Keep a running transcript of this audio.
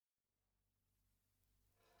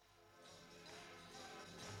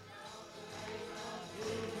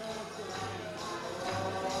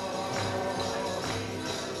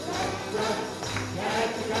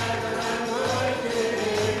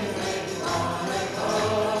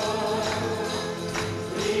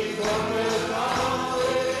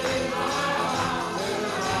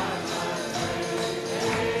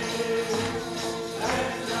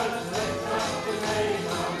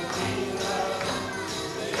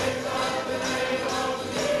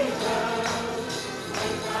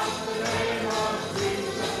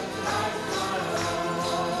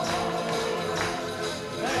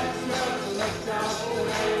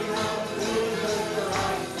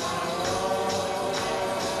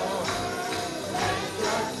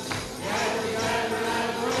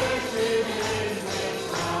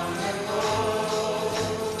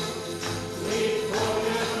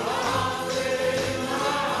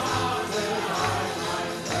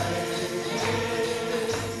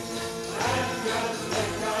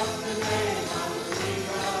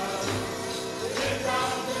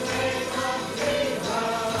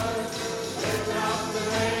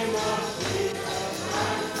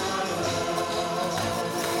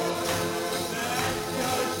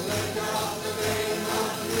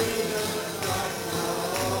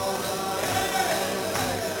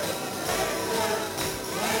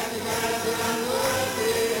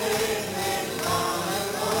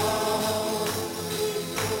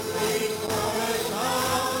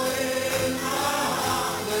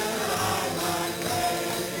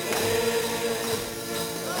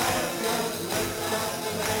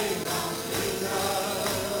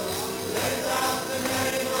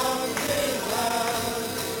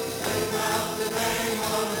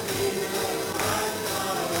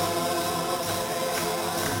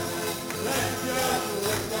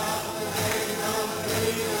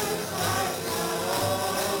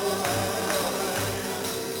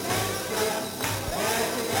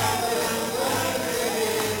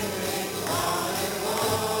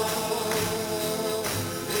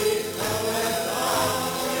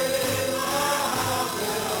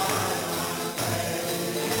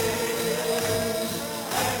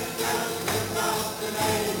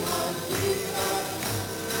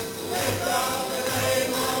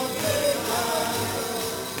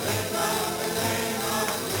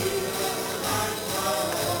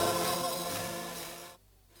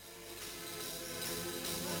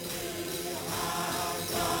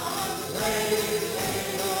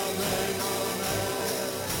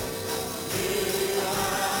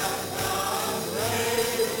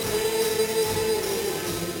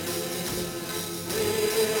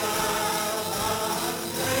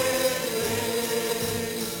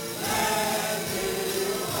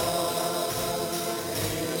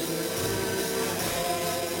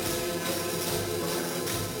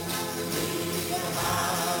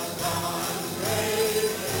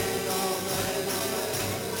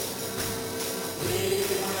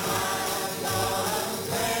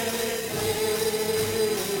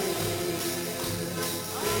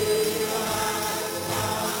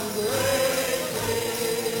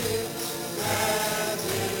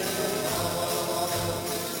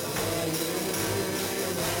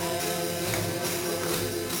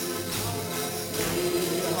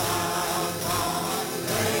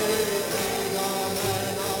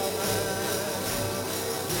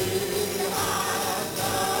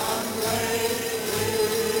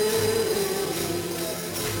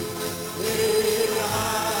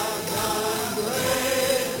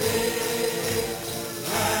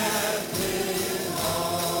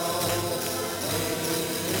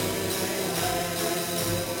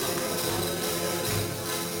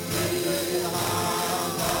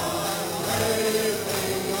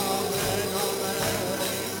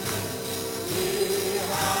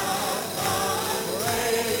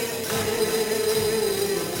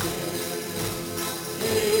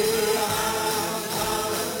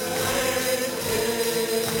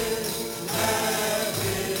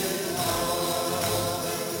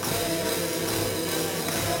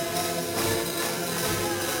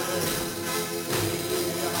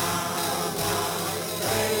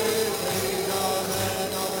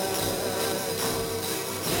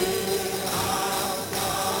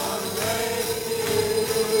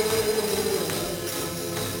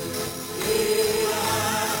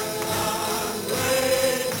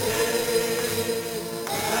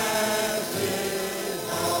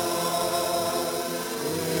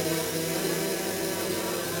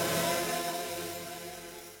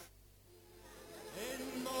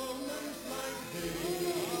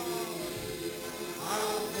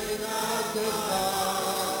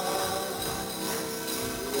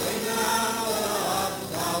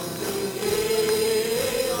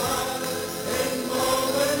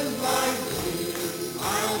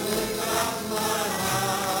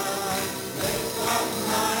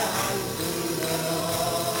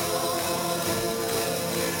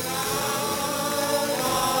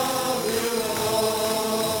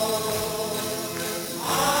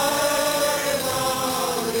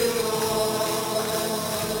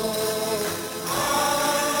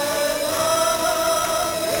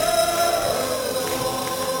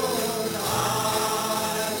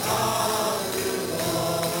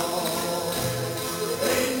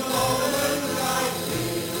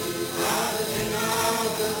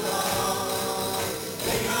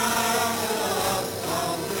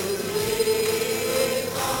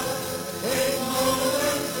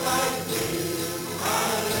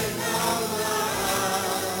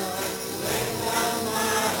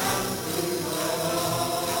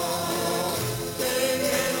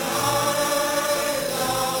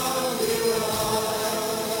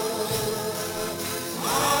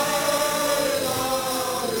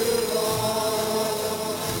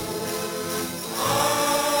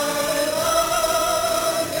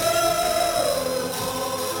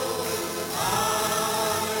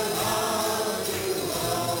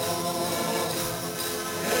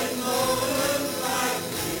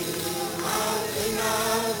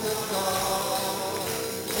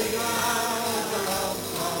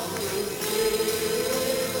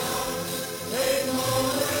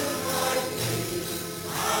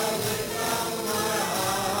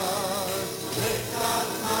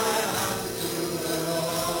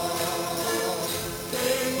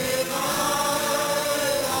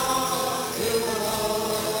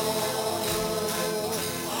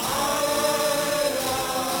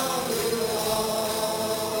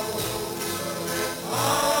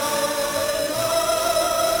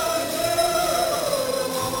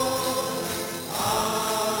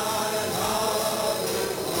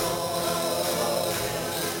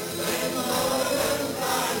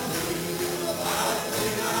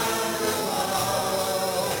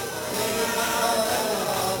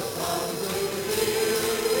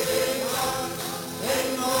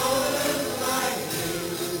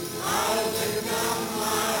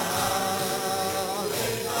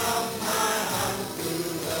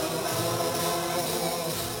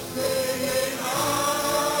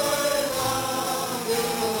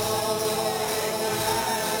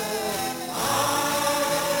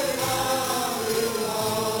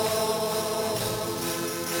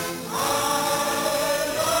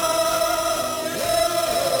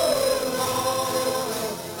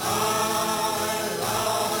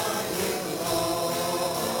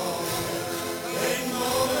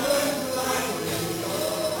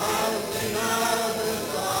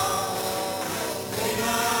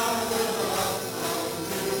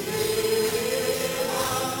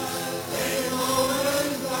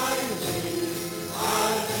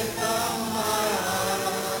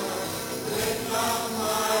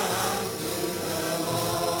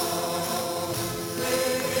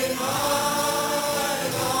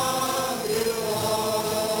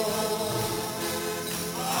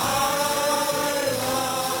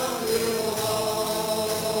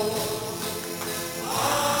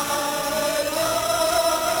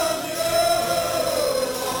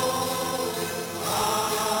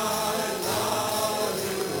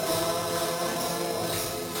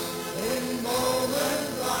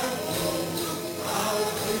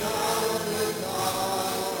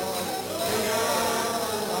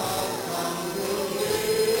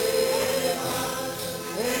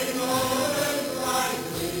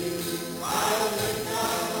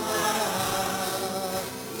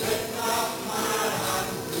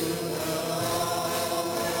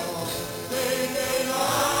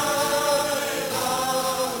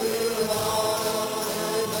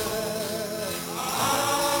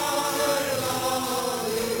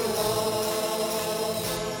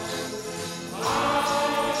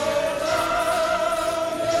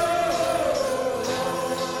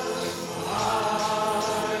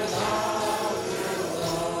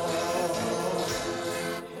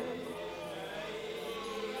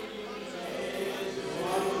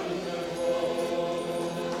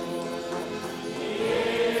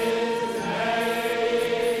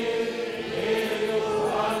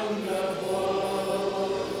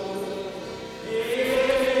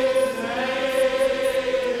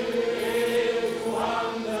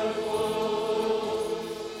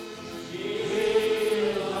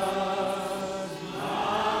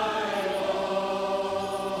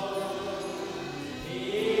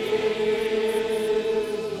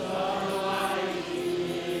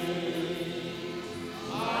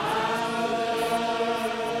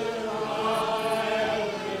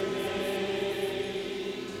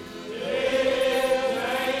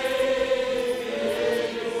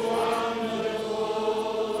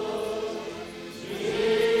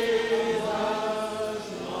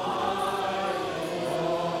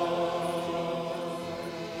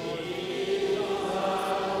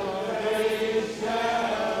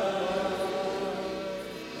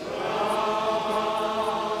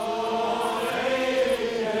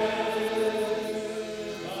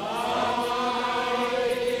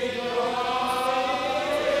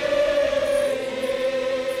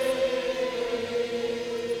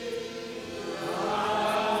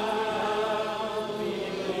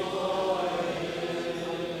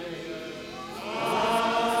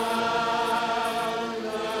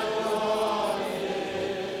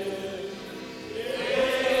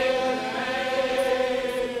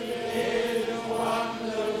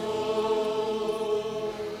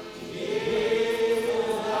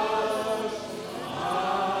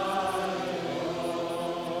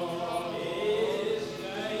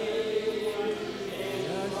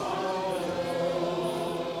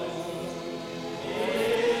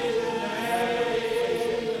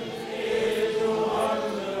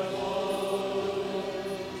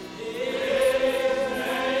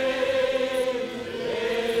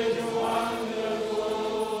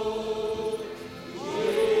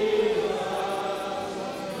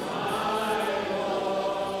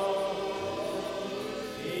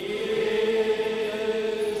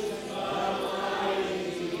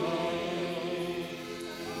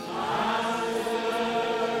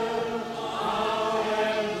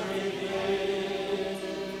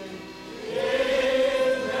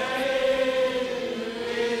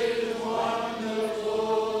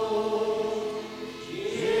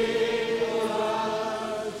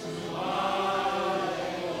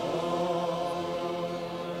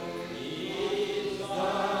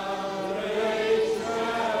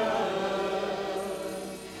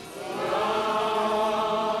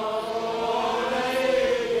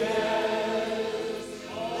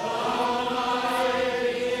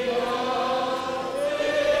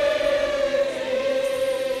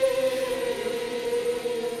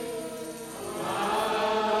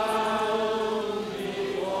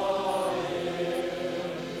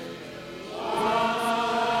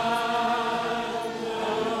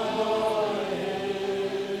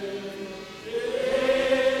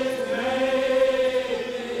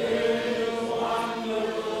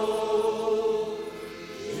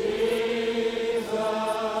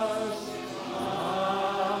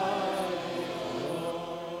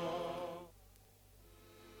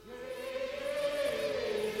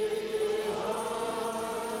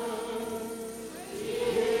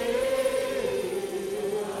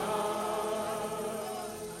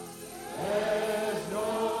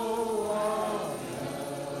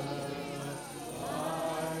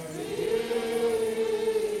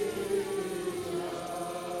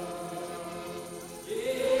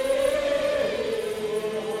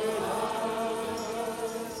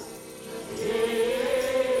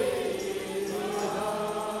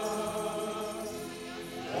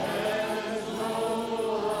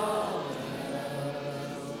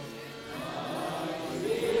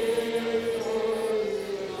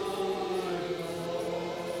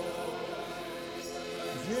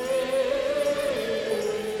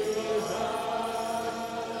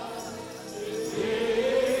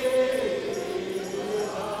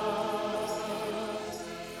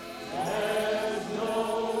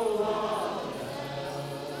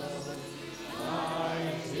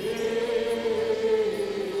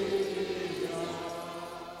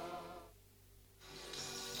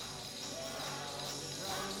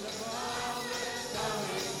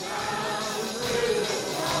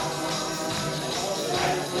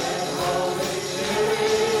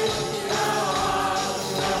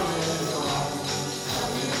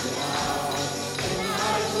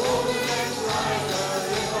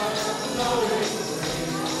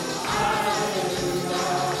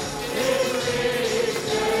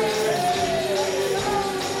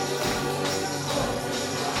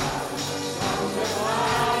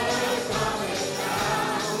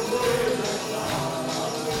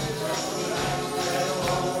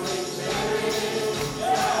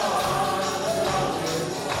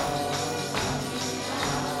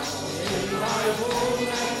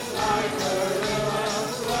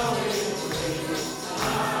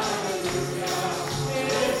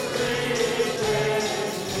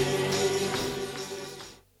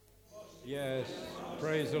Yes,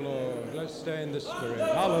 praise the Lord. Let's stay in the Spirit.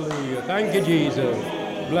 Hallelujah. Thank you, Jesus.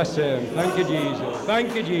 Bless him. Thank you, Jesus.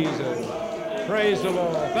 Thank you, Jesus. Praise the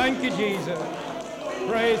Lord. Thank you, Jesus.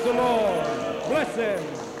 Praise the Lord. Bless him.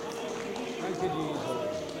 Thank you,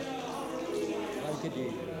 Jesus. Thank you,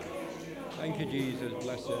 Jesus. Thank you, Jesus.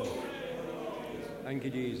 Bless him. Thank you,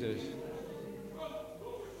 Jesus.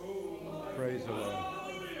 Praise the Lord.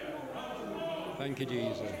 Thank you,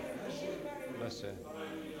 Jesus. Bless him.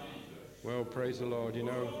 Well, praise the Lord. You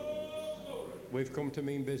know, we've come to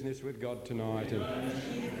mean business with God tonight. And,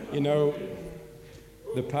 you know,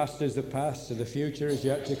 the past is the past, and the future is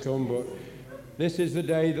yet to come. But this is the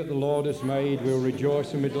day that the Lord has made. We'll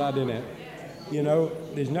rejoice and be glad in it. You know,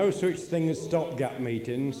 there's no such thing as stopgap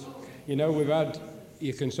meetings. You know,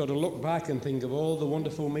 you can sort of look back and think of all the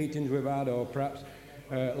wonderful meetings we've had, or perhaps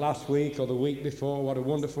last week or the week before, what a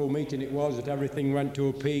wonderful meeting it was, that everything went to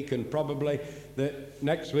a peak, and probably that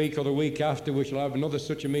next week or the week after we shall have another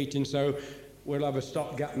such a meeting, so we'll have a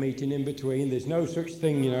stopgap meeting in between. There's no such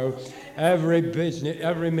thing, you know. Every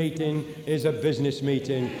meeting is a business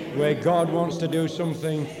meeting where God wants to do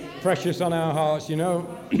something precious on our hearts, you know.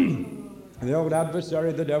 The old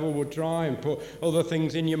adversary, the devil, would try and put other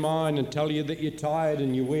things in your mind and tell you that you're tired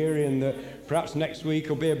and you're weary and that perhaps next week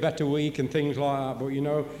will be a better week and things like that. But, you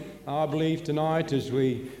know, I believe tonight as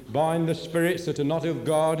we bind the spirits that are not of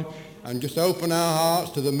God and just open our hearts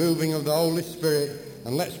to the moving of the Holy Spirit,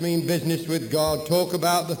 and let's mean business with God, talk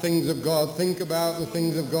about the things of God, think about the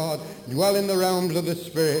things of God, dwell in the realms of the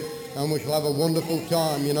Spirit, and we shall have a wonderful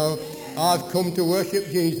time, you know. I've come to worship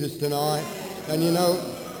Jesus tonight, and, you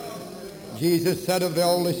know, Jesus said of the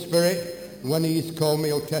Holy Spirit, when he's called me,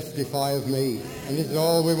 he'll testify of me. And this is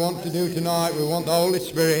all we want to do tonight. We want the Holy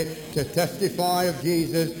Spirit to testify of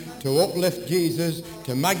Jesus, to uplift Jesus,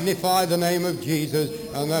 to magnify the name of Jesus,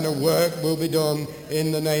 and then a work will be done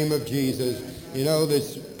in the name of Jesus. You know,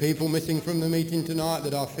 there's people missing from the meeting tonight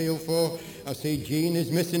that I feel for. I see Jean is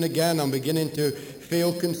missing again. I'm beginning to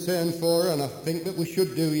feel concerned for her, and I think that we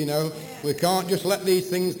should do, you know. We can't just let these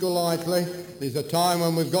things go lightly. There's a time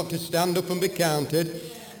when we've got to stand up and be counted.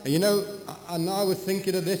 And, you know, and I was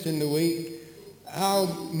thinking of this in the week, how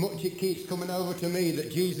much it keeps coming over to me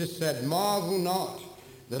that Jesus said, marvel not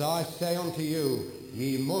that I say unto you,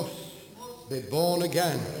 ye must be born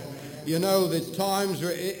again. You know, there's times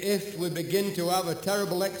where if we begin to have a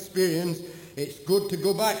terrible experience, it's good to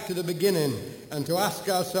go back to the beginning and to ask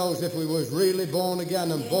ourselves if we was really born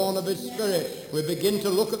again and born of his Spirit. We begin to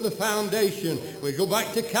look at the foundation. We go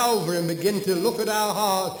back to Calvary and begin to look at our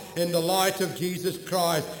heart in the light of Jesus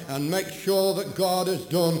Christ and make sure that God has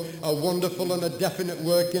done a wonderful and a definite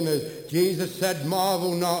work in us. Jesus said,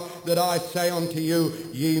 marvel not that I say unto you,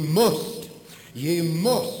 ye must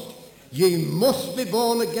be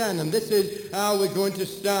born again. And this is how we're going to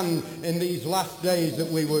stand in these last days, that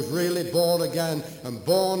we was really born again and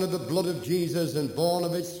born of the blood of Jesus and born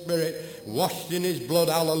of his Spirit, washed in his blood.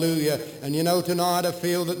 Hallelujah. And you know, tonight I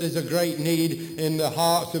feel that there's a great need in the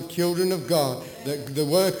hearts of children of God, that the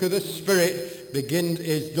work of the Spirit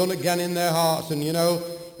is done again in their hearts. And you know,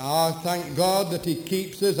 I thank God that he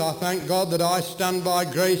keeps us. I thank God that I stand by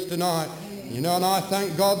grace tonight. You know, and I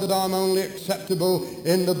thank God that I'm only acceptable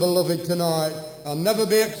in the beloved tonight. I'll never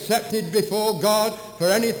be accepted before God for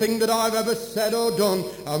anything that I've ever said or done.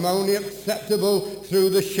 I'm only acceptable through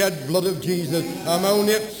the shed blood of Jesus. I'm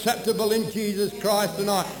only acceptable in Jesus Christ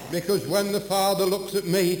tonight, because when the Father looks at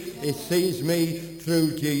me, he sees me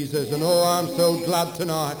through Jesus. And oh, I'm so glad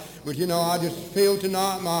tonight. But you know, I just feel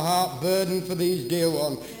tonight my heart burdened for these dear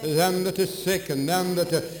ones, them that are sick and them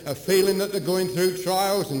that are feeling that they're going through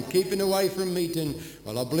trials and keeping away from meeting.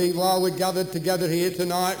 Well, I believe while we're gathered together here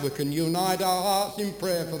tonight, we can unite our hearts in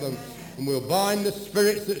prayer for them. And we'll bind the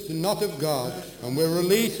spirits that's not of God, and we'll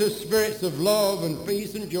release the spirits of love and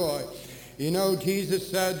peace and joy. You know, Jesus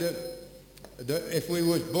said that if we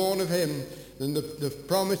was born of him, then the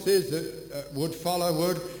promises that would follow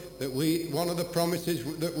one of the promises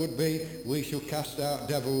that would be, we shall cast out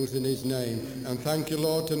devils in his name. And thank you,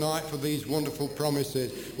 Lord, tonight for these wonderful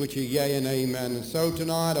promises, which are yea and amen. And so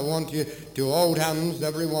tonight I want you to hold hands,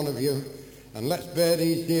 every one of you, and let's bear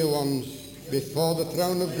these dear ones before the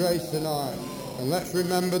throne of grace tonight. And let's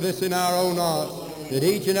remember this in our own hearts, that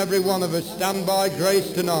each and every one of us stand by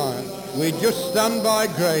grace tonight. We just stand by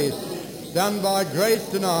grace. Stand by grace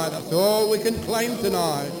tonight. That's all we can claim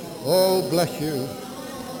tonight. Oh, bless you.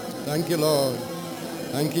 Thank you, Lord.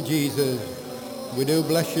 Thank you, Jesus. We do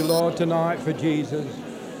bless you, Lord, tonight for Jesus.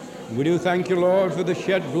 We do thank you, Lord, for the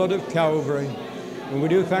shed blood of Calvary. And we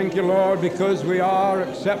do thank you, Lord, because we are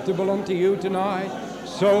acceptable unto you tonight,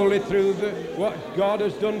 solely through what God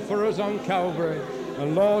has done for us on Calvary.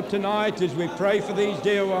 And Lord, tonight as we pray for these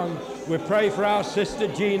dear ones, we pray for our sister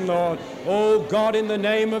Jean, Lord. Oh God, in the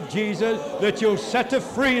name of Jesus, that you'll set her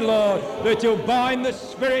free, Lord, that you'll bind the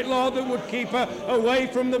spirit, Lord, that would keep her away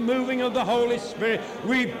from the moving of the Holy Spirit.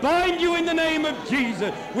 We bind you in the name of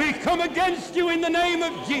Jesus. We come against you in the name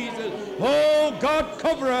of Jesus. Oh God,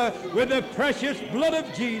 cover her with the precious blood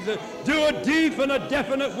of Jesus. Do a deep and a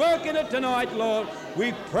definite work in it tonight, Lord.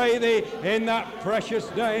 We pray thee in that precious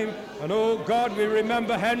name. And oh God, we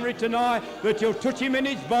remember Henry tonight, that you'll touch him in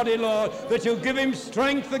his body, Lord, that you'll give him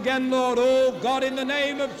strength again, Lord. Oh God, in the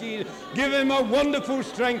name of Jesus, give him a wonderful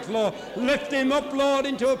strength, Lord. Lift him up, Lord,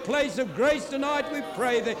 into a place of grace tonight, we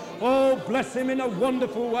pray thee. Oh, bless him in a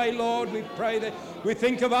wonderful way, Lord, we pray thee. We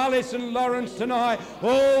think of Alice and Lawrence tonight.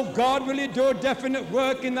 Oh God, will you do a definite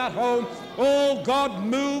work in that home? Oh God,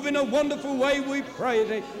 move in a wonderful way, we pray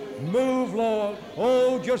thee. Move, Lord.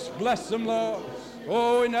 Oh, just bless them, Lord.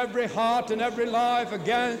 Oh, in every heart and every life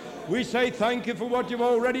again, we say thank you for what you've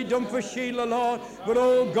already done for Sheila, Lord. But,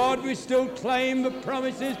 oh, God, we still claim the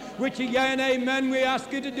promises which are yea and amen. We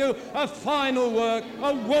ask you to do a final work,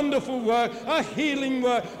 a wonderful work, a healing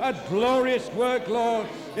work, a glorious work, Lord,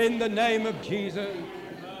 in the name of Jesus.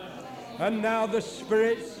 And now the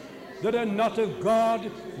spirits that are not of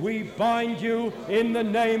God, we bind you in the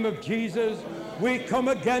name of Jesus. We come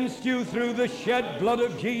against you through the shed blood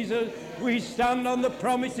of Jesus. We stand on the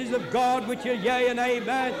promises of God which are yea and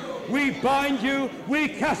amen. We bind you. We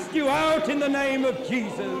cast you out in the name of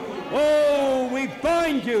Jesus. Oh, we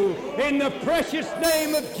bind you in the precious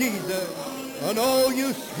name of Jesus. And all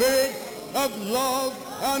you spirits of love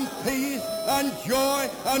and peace and joy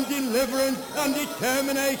and deliverance and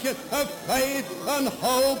determination, of faith and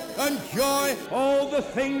hope and joy, all the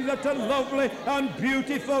things that are lovely and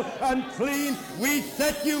beautiful and clean, we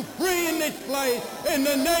set you free in this place in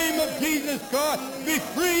the name of Jesus Christ. Be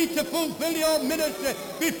free to fulfill your ministry.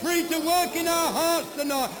 Be free to work in our hearts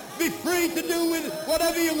tonight. Be free to do with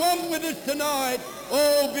whatever you want with us tonight.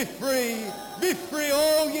 Oh, be free. Be free,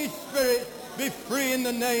 all ye spirits. Be free in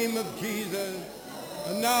the name of Jesus.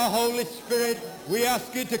 And now, Holy Spirit, we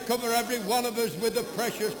ask you to cover every one of us with the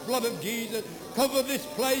precious blood of Jesus. Cover this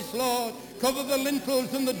place, Lord. Cover the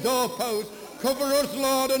lintels and the doorposts. Cover us,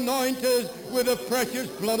 Lord, anoint us with the precious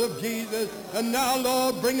blood of Jesus. And now,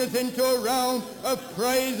 Lord, bring us into a realm of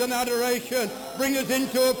praise and adoration. Bring us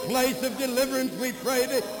into a place of deliverance, we pray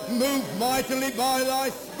thee. Move mightily by thy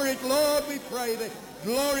Spirit, Lord, we pray thee.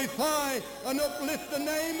 Glorify and uplift the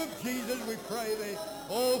name of Jesus, we pray thee.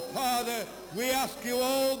 Oh, Father, we ask you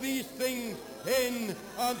all these things in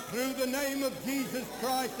and through the name of Jesus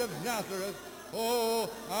Christ of Nazareth. Oh,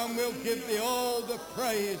 and we'll give thee all the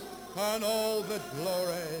praise and all the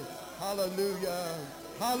glory. Hallelujah,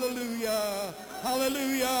 hallelujah,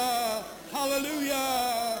 hallelujah,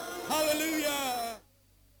 hallelujah, hallelujah.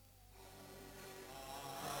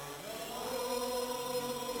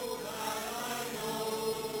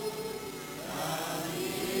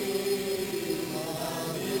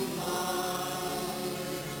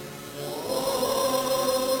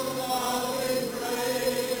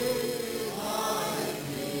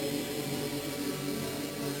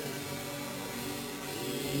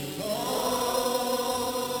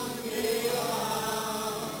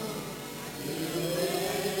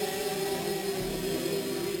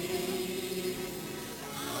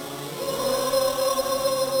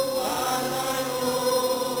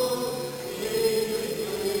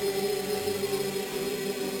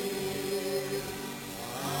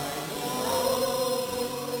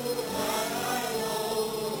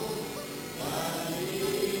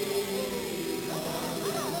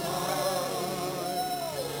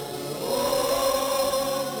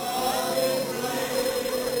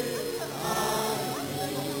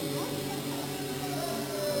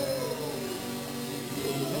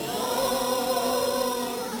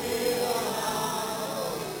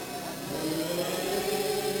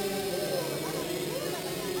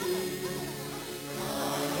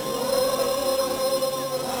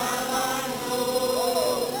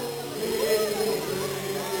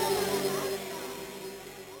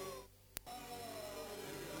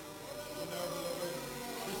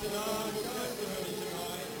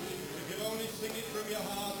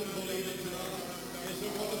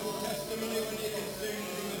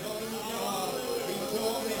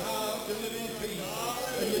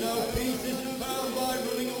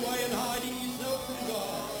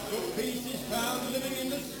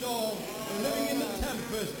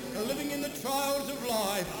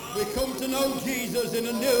 Jesus in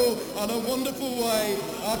a new and a wonderful way.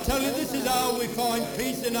 I tell you, this is how we find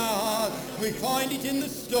peace in our heart. We find it in the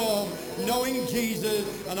storm. knowing Jesus.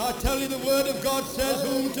 And I tell you, the Word of God says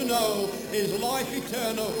whom to know is life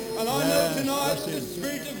eternal. And I know tonight the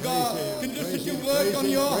Spirit of God can do such a work on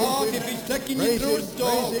your heart if He's taking you through a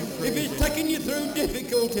storm, if He's taking you through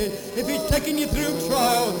difficulty, if He's taking you through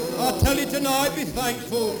trial. I tell you tonight, be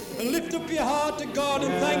thankful and lift up your heart to God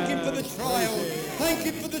and thank Him for the trial. Thank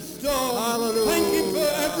Him for the storm. Hallelujah. Thank Him for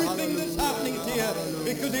everything that's happening to you,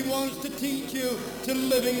 because He wants to teach you to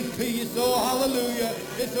live in peace. Oh, hallelujah.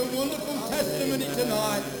 It's a wonderful testimony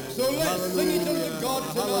tonight. So let's sing it unto God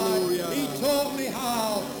tonight. Hallelujah. He taught me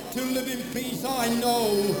how to live in peace. I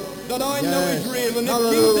know that I know is real. And if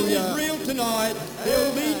Hallelujah. Jesus is real tonight,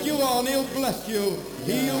 He'll lead you on. He'll bless you.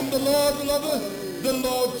 He whom the Lord loveth, the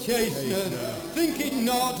Lord chasteneth. Think it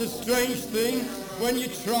not a strange thing when you're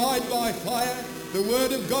tried by fire. The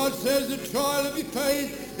Word of God says the trial of your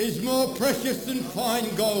faith is more precious than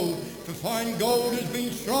fine gold. For fine gold has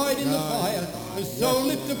been tried in the fire. And so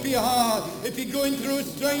lift up your heart. If you're going through a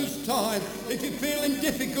strange time, if you're feeling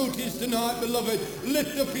difficulties tonight, beloved,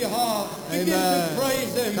 lift up your heart. Begin to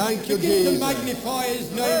praise Him. Thank you, Begin Jesus. to magnify His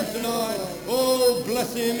name tonight. Oh,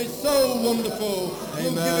 bless Him. It's so wonderful.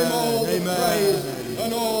 We'll give Him all the praise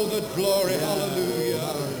and all the glory. Hallelujah.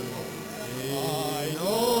 I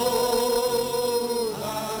know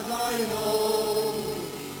that I know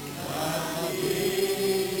that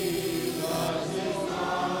Jesus is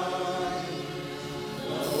mine.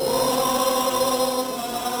 Oh,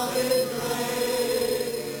 that is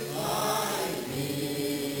great I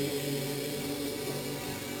need.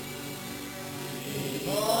 He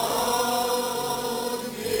taught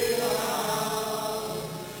me how to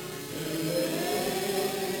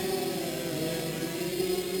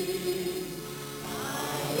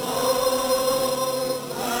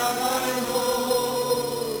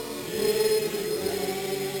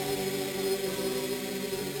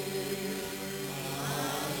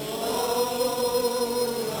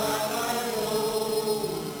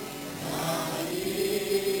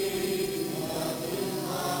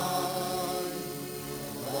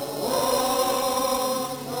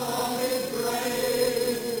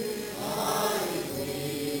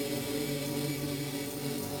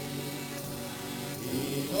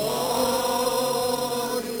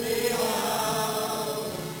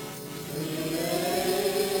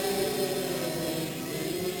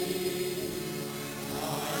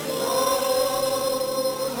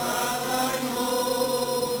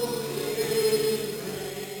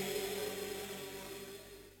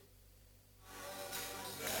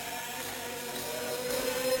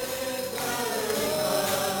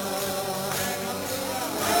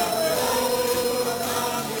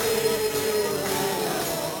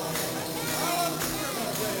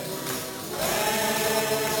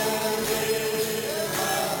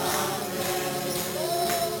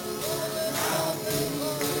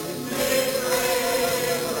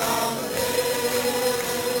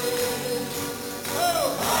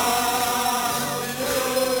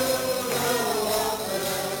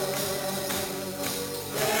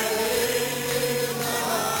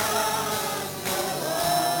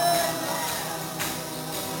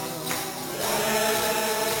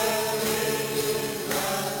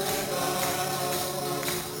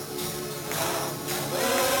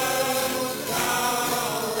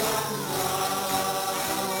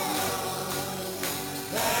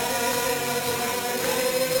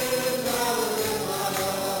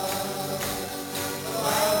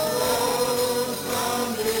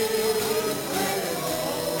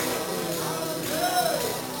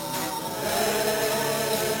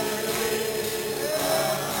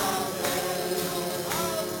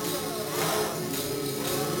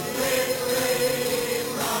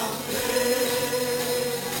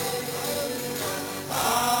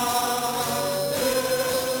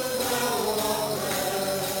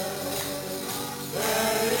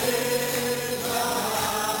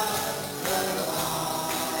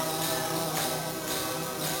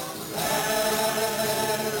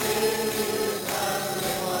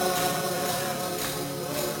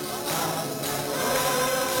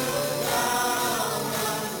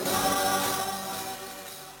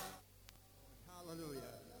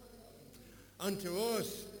unto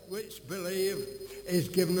us which believe is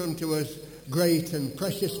given unto us great and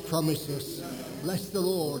precious promises. Bless the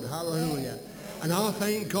Lord. Hallelujah. And I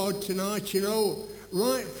thank God tonight, you know,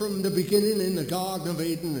 right from the beginning in the Garden of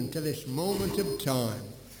Eden until this moment of time.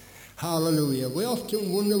 Hallelujah. We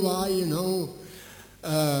often wonder why, you know,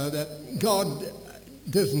 that God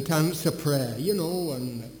doesn't answer prayer, you know,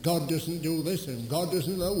 and God doesn't do this and God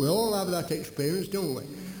doesn't do that. We all have that experience, don't we?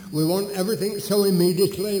 We want everything so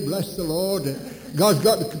immediately. Bless the Lord. God's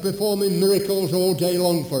got to perform miracles all day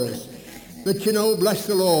long for us. But you know, bless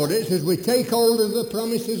the Lord, it's as we take hold of the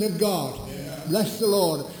promises of God. Bless the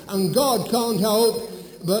Lord. And God can't help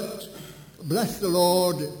but, bless the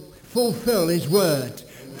Lord, fulfill his word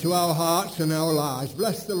to our hearts and our lives.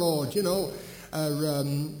 Bless the Lord. You know,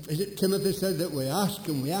 is it Timothy said that we ask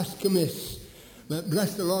and we ask amiss. But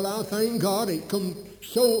bless the Lord, I thank God it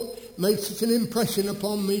made such an impression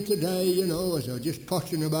upon me today, you know, as I was just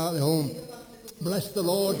pottering about the home. Bless the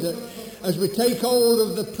Lord, that as we take hold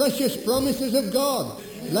of the precious promises of God,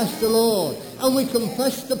 bless the Lord, and we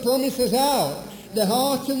confess the promises out. The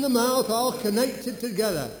heart and the mouth are connected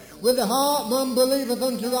together. With the heart man believeth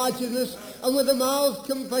unto righteousness, and with the mouth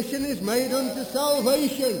confession is made unto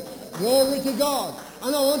salvation. Glory to God.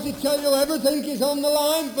 And I want to tell you, everything is on the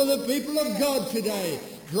line for the people of God today.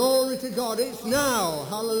 Glory to God. It's now.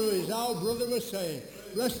 Hallelujah. As our brother was saying.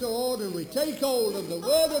 Bless the Lord. And we take hold of the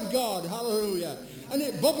word of God. Hallelujah. And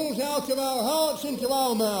it bubbles out of our hearts into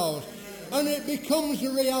our mouths. And it becomes a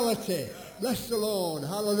reality. Bless the Lord.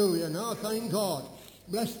 Hallelujah. Now thank God.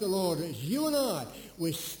 Bless the Lord. It's you and I.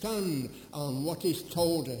 We stand on what he's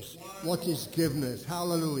told us. What he's given us.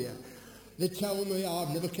 Hallelujah. They tell me, I've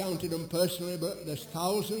never counted them personally, but there's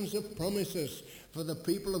thousands of promises for the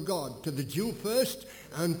people of God, to the Jew first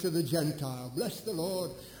and to the Gentile. Bless the Lord.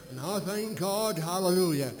 And I thank God,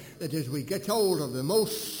 hallelujah, that as we get hold of the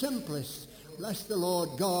most simplest, bless the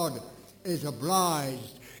Lord, God is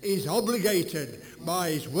obliged, is obligated by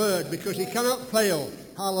his word, because he cannot fail.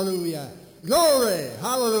 Hallelujah. Glory.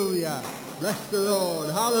 Hallelujah. Bless the Lord.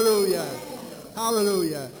 Hallelujah.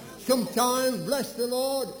 Hallelujah. Sometimes, bless the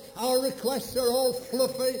Lord, our requests are all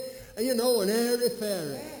fluffy, you know, and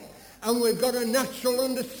airy-fairy. And we've got a natural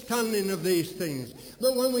understanding of these things.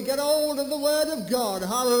 But when we get hold of the word of God,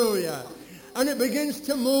 hallelujah, and it begins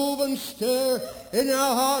to move and stir in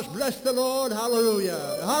our hearts, bless the Lord,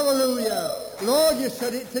 hallelujah, hallelujah. Lord, you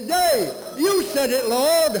said it today. You said it,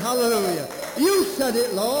 Lord, hallelujah. You said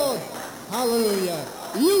it, Lord, hallelujah.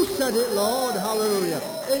 You said it, Lord, hallelujah.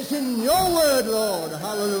 It's in your word, Lord,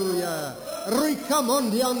 hallelujah.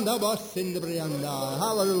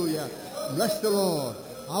 Hallelujah. Bless the Lord.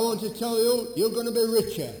 I want to tell you, you're going to be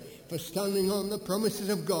richer for standing on the promises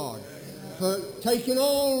of God, for taking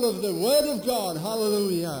all of the word of God,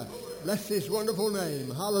 hallelujah. Bless his wonderful name,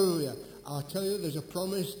 hallelujah. I'll tell you, there's a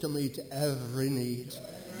promise to meet every need.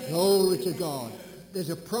 Glory to God. There's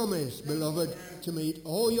a promise, beloved, to meet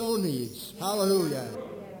all your needs. Hallelujah.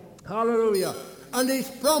 Hallelujah. And he's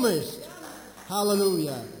promised.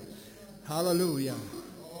 Hallelujah. Hallelujah.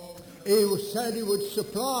 He said he would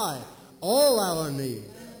supply all our needs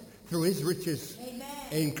through his riches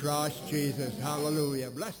in Christ Jesus. Hallelujah.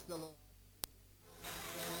 Bless the Lord.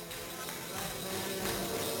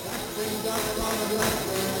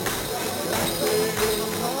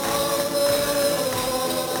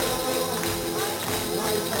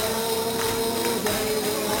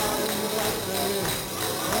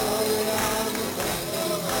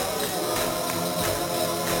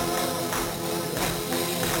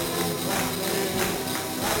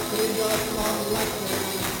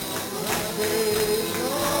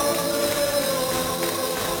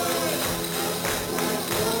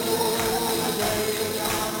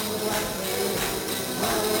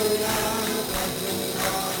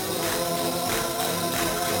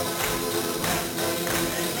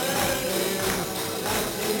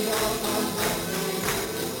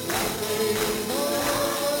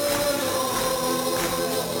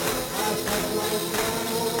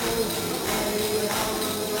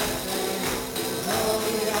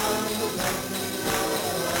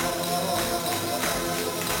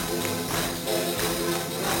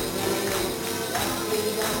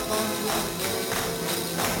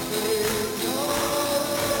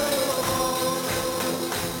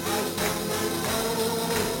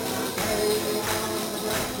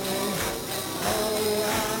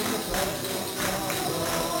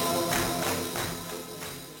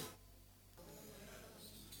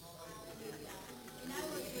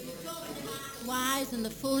 And the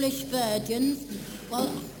foolish virgins. Well,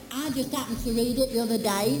 I just happened to read it the other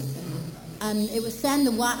day, and it was saying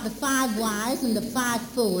the 5 wise and the 5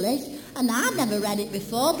 foolish, and I'd never read it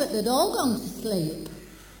before, but they'd all gone to sleep.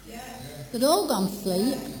 They'd all gone to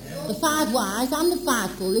sleep. The 5 wise and the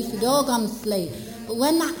 5 foolish, they'd all gone to sleep. But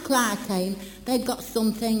when that cry came, they'd got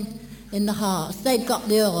something in the hearts. They'd got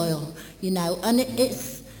the oil, you know, and it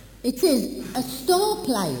is a store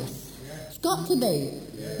place. It's got to be.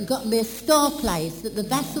 You've got to be a store place that the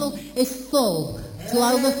vessel is full to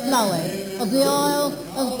overflowing of the oil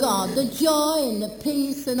of God, the joy and the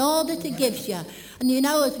peace and all that it gives you. And you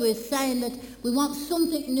know, as we're saying that we want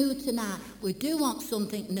something new tonight, we do want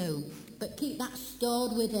something new. but keep that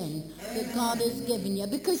stored within that God has given you.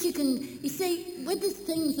 Because you see, with the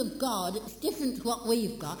things of God, it's different to what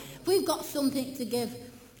we've got. If we've got something to give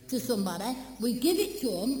to somebody, we give it to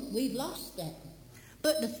them, we've lost it.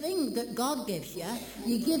 But the thing that God gives you,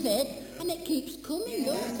 you give it, and it keeps coming,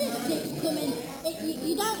 doesn't it? It keeps coming.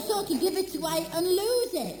 You don't sort of give it away and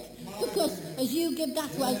lose it. Because as you give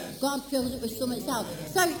that away, God fills it with something else.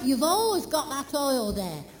 So you've always got that oil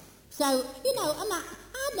there. So, you know, and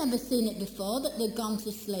I'd never seen it before, that they'd gone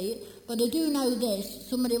to sleep. But I do know this.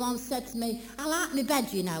 Somebody once said to me, I like my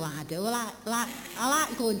bed, you know I do. I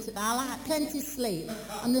like going to bed. I like plenty of sleep.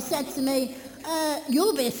 And they said to me,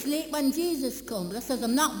 you'll be asleep when Jesus comes. I said,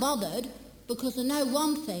 I'm not bothered, because I know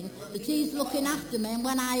one thing, that he's looking after me, and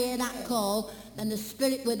when I hear that call, then the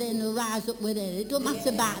spirit within will rise up within. It don't matter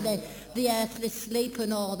about the earthly sleep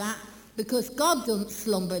and all that, because God doesn't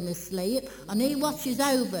slumber in the sleep, and he watches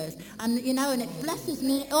over us. And, you know, and it blesses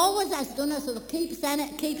me. It always has done us. So keep saying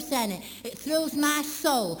it. It thrills my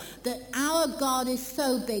soul that our God is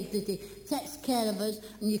so big that he takes care of us,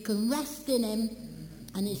 and you can rest in him,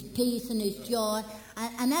 and his peace and his joy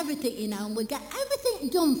and everything, you know, and we get everything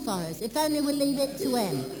done for us if only we leave it to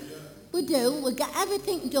him. We do. We get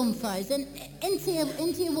everything done for us, and into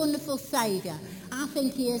your wonderful Saviour. I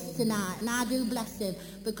think he is tonight, and I do bless him,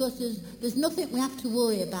 because there's nothing we have to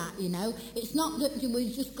worry about, you know. It's not that we're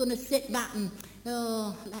just going to sit back and,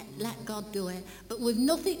 let God do it. But we've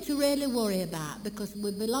nothing to really worry about, because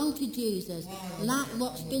we belong to Jesus. Like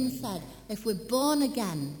what's been said, if we're born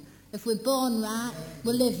again, if we're born right,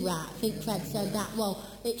 we'll live right. I think Fred said that. Well,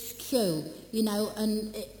 it's true, you know,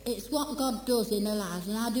 and it's what God does in our lives.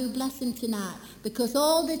 And I do bless him tonight, because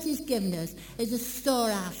all that he's given us is a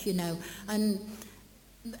storehouse, you know. And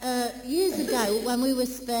years ago, when we were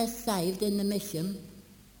first saved in the mission,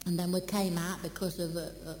 and then we came out because of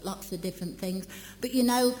lots of different things, but, you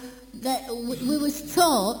know, that we was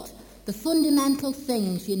taught the fundamental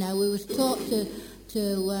things, you know. We was taught to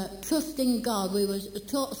trust in God. We was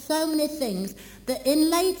taught so many things that in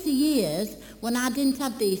later years, when I didn't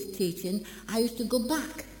have these teachings, I used to go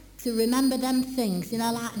back to remember them things. You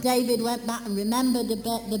know, like David went back and remembered the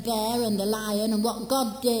bear and the lion and what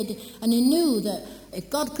God did, and he knew that if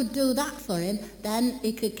God could do that for him, then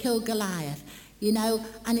he could kill Goliath. You know,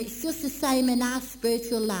 and it's just the same in our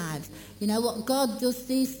spiritual lives. You know, what God does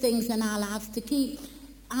these things in our lives to keep.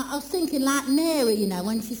 I was thinking like Mary, you know,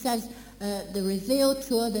 when she says, they revealed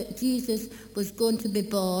to her that Jesus was going to be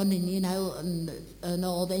born, and, you know, and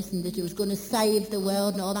all this, and that he was going to save the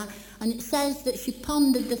world and all that. And it says that she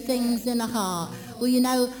pondered the things in her heart. Well, you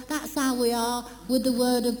know, that's how we are with the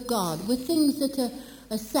Word of God, with things that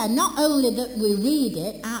are said. Not only that we read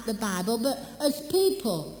it out the Bible, but as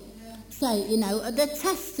people say, you know, the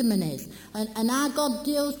testimonies, and our God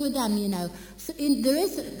deals with them, you know. So there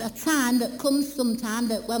is a time that comes sometime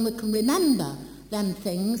that when we can remember them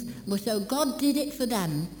things, so God did it for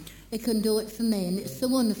them, he can do it for me, and it's so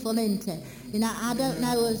wonderful, isn't it? You know, I don't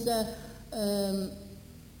know, as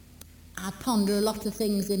I ponder a lot of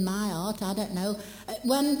things in my heart, I don't know.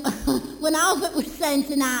 When Albert was saying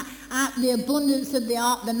tonight, the abundance of the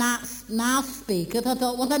heart, the mouth speaketh, I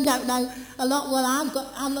thought, well, I don't know a lot. Well, I've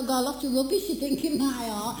got a lot of rubbish, you think, in my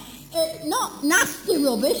heart. Not nasty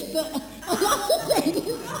rubbish, but a lot of things.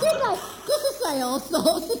 You know, because I say all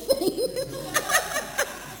sorts of things.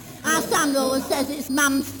 Our Sandra always says it's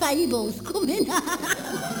man's fables coming out.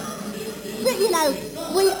 But, you know,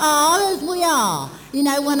 we are as we are. You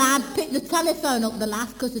know, when I picked the telephone up the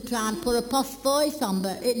last, because I try and put a posh voice on,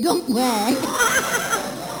 but it don't work.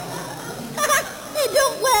 It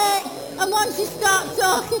don't work. And once you start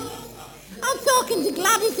talking, I'm talking to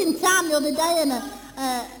Gladys in town the other day, and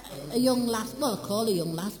a young lass, well, I call her a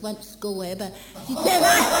young lass, went to school with her, but she turned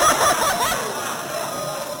around,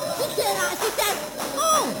 she said,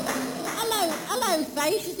 oh, hello,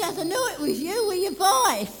 Faye. She says, I knew it was you with your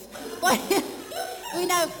voice. Well, you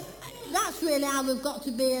know, that's really how we've got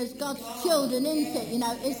to be as God's children, isn't it? You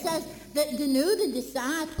know, it says that they knew the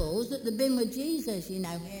disciples, that they've been with Jesus, you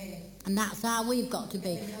know. And that's how we've got to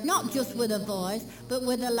be. Not just with a voice, but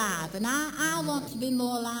with a life. And I want to be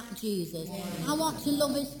more like Jesus. I want to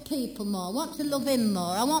love his people more. I want to love him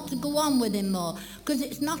more. I want to go on with him more. Because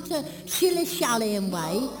it's not a shilly-shallying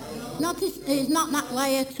way. It's not that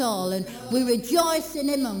way at all. And we rejoice in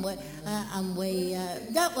him, and we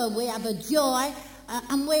have a joy.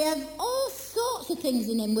 And we have all sorts of things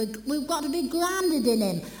in him. We've got to be grounded in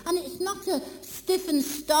him. And it's not a stiff and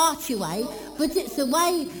starchy way, but it's a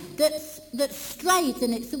way that's straight,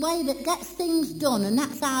 and it's a way that gets things done. And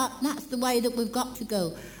that's the way that we've got to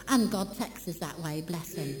go. And God takes us that way.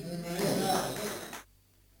 Bless him.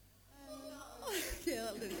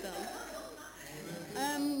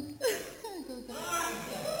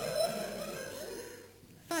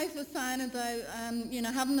 guys were saying about,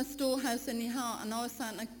 having a storehouse in your heart, and I was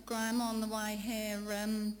saying to Graham on the way here,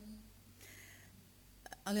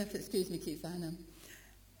 I'll have to excuse me, keep saying him.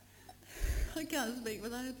 I can't speak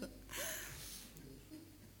without it.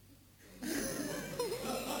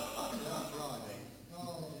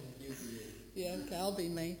 Yeah, okay, I'll be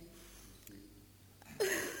me.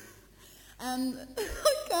 And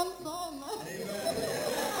I can't find my...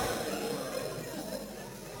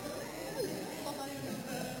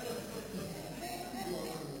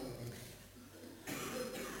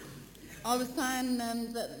 I was saying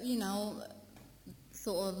that,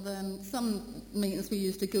 some meetings we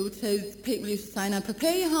used to go to, people used to say, now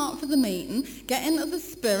prepare your heart for the meeting, get into the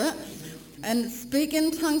Spirit, and speak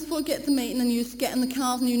in tongues before you get to the meeting, and you used to get in the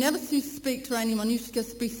cars, and you never used to speak to anyone, you used to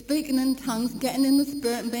just be speaking in tongues, getting in the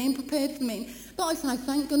Spirit, and being prepared for the meeting. But I say,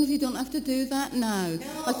 thank goodness you don't have to do that now.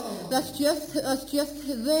 That's just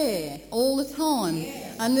there all the time.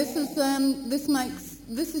 And this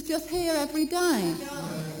is just here every day.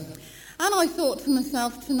 And I thought to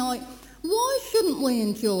myself tonight, why shouldn't we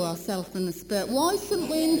enjoy ourselves in the Spirit? Why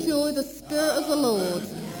shouldn't we enjoy the Spirit of the Lord?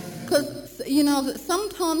 Because,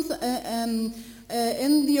 sometimes in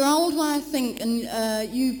your old way of thinking,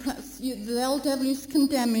 the old devil used to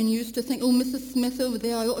condemn you and used to think, oh, Mrs. Smith over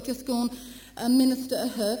there, I ought to just go and minister to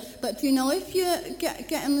her. But, if you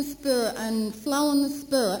get in the Spirit and flow in the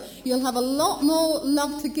Spirit, you'll have a lot more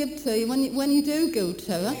love to give to you when you do go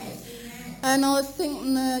to her. And I was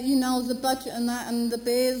thinking, the budget and that, and the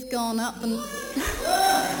beer's gone up, and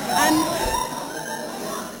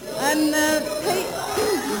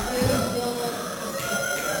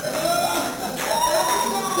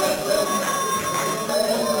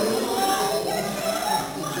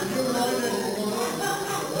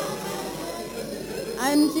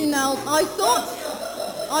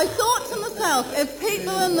I thought to myself, if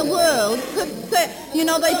people in the world could say,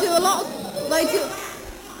 they do a lot of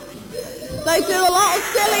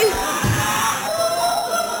silly.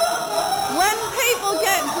 When people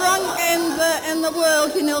get drunk in the world,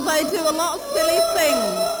 they do a lot of silly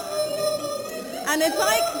things. And if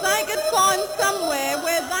they could find somewhere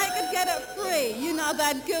where they could get it free,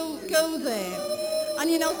 they'd go there. And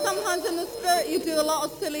sometimes in the Spirit you do a lot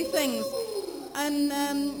of silly things. And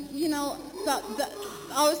that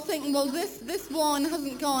I was thinking, well, this wine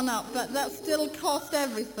hasn't gone up, but that still cost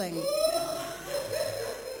everything.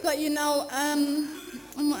 But and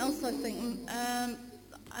what else was I thinking?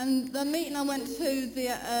 And the meeting I went to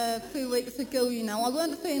a few weeks ago, I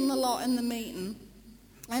weren't feeling a lot in the meeting,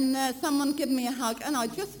 and someone gave me a hug, and I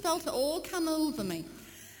just felt it all come over me,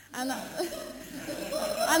 and that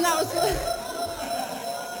was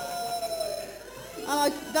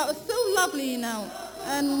that was so lovely, and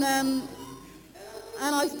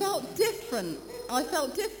I felt different. I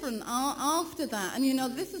felt different after that,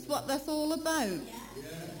 and this is what that's all about.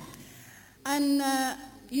 And,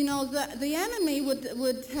 the enemy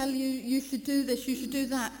would tell you should do this, you should do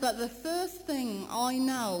that. But the first thing I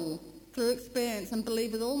know through experience and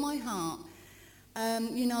believe with all my heart,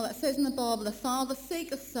 that says in the Bible, the Father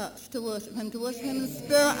seeketh such to worship him in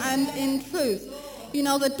spirit and in truth.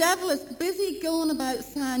 The devil is busy going about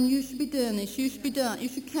saying, you should be doing this, you should be doing that, you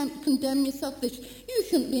should condemn yourself this, you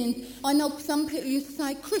shouldn't be I know some people used to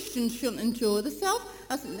say Christians shouldn't enjoy themselves,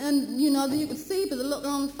 and you could see by the look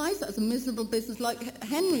on the face, that's a miserable business, like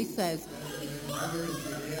Henry says.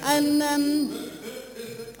 And,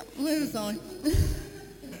 where was I?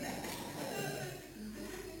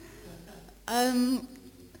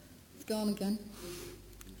 It's gone again.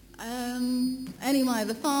 Anyway,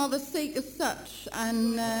 the Father seeketh such,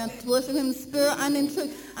 and to worship him in spirit and in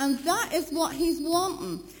truth. And that is what he's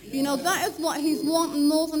wanting. That is what he's wanting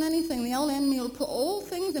more than anything. The old enemy will put all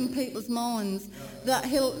things in people's minds, that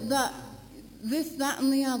this, that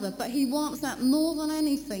and the other. But he wants that more than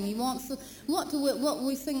anything. He wants, what do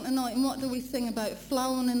we sing tonight, and what do we sing about?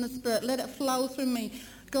 Flowing in the Spirit. Let it flow through me.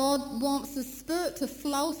 God wants the Spirit to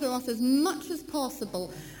flow through us as much as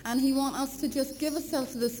possible, and he wants us to just give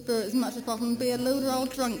ourselves to the Spirit as much as possible and be a load of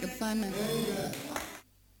old drunkards. Amen.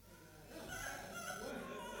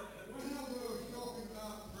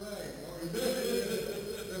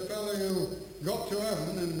 The fellow who got to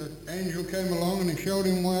heaven, and the angel came along and he showed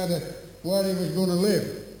him where he was going to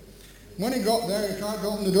live. When he got there, he tried to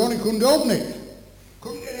open the door and he couldn't open it.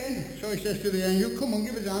 Couldn't get in. So he says to the angel, come on,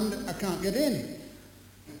 give his hand, I can't get in.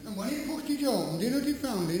 And when he pushed it open, do you know what he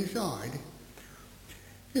found inside?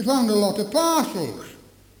 He found a lot of parcels.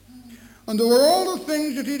 And there were all the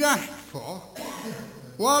things that he'd asked for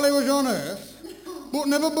while he was on earth, but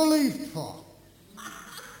never believed for.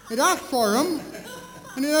 He'd asked for them,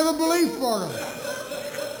 and he never believed for them.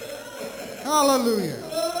 Hallelujah.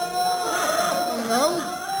 know.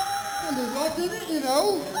 And there's lots in it, you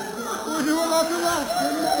know. We do a lot of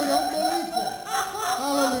asking, but we don't believe it.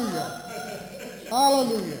 Hallelujah.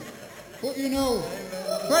 Hallelujah. But you know,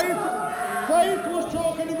 faith was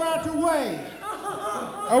talking about a way.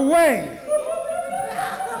 A way.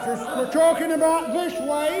 So we're talking about this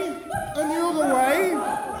way and the other way.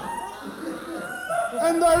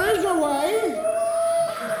 And there is a way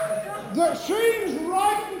that seems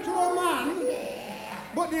right unto a man,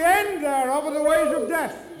 but the end thereof are the ways of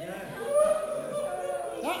death.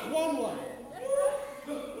 That's one way.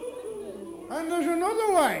 And there's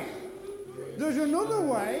another way. There's another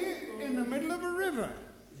way in the middle of a river.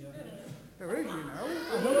 There is, you know.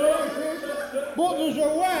 I don't know what it is. But there's a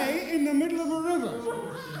way in the middle of a river.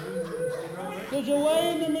 There's a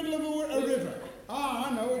way in the middle of a river. Ah,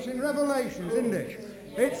 I know. It's in Revelations, isn't it?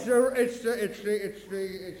 It's the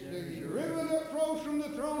river that flows from the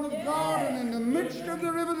throne of God, and in the midst of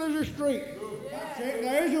the river there's a street. That's it.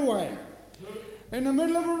 There is a way. In the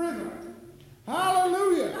middle of a river.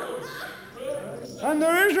 Hallelujah. And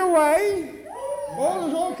there is a way. Oh,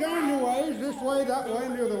 there's all kinds of ways. This way, that way,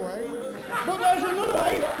 and the other way. But there's another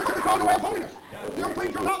way. It's called the way of holiness. You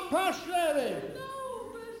people not pass therein.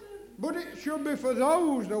 But it should be for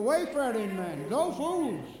those, the wayfaring men, those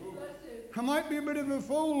fools. I might be a bit of a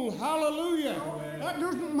fool. Hallelujah. That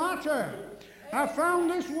doesn't matter. I found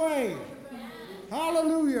this way.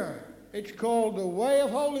 Hallelujah. It's called the way of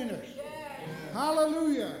holiness.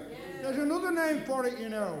 Hallelujah. There's another name for it, you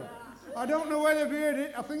know. I don't know whether you've heard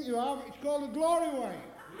it. I think you have. It's called the glory way.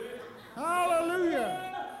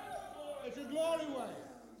 Hallelujah. It's a glory way.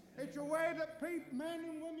 It's a way that men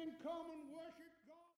and women come and worship.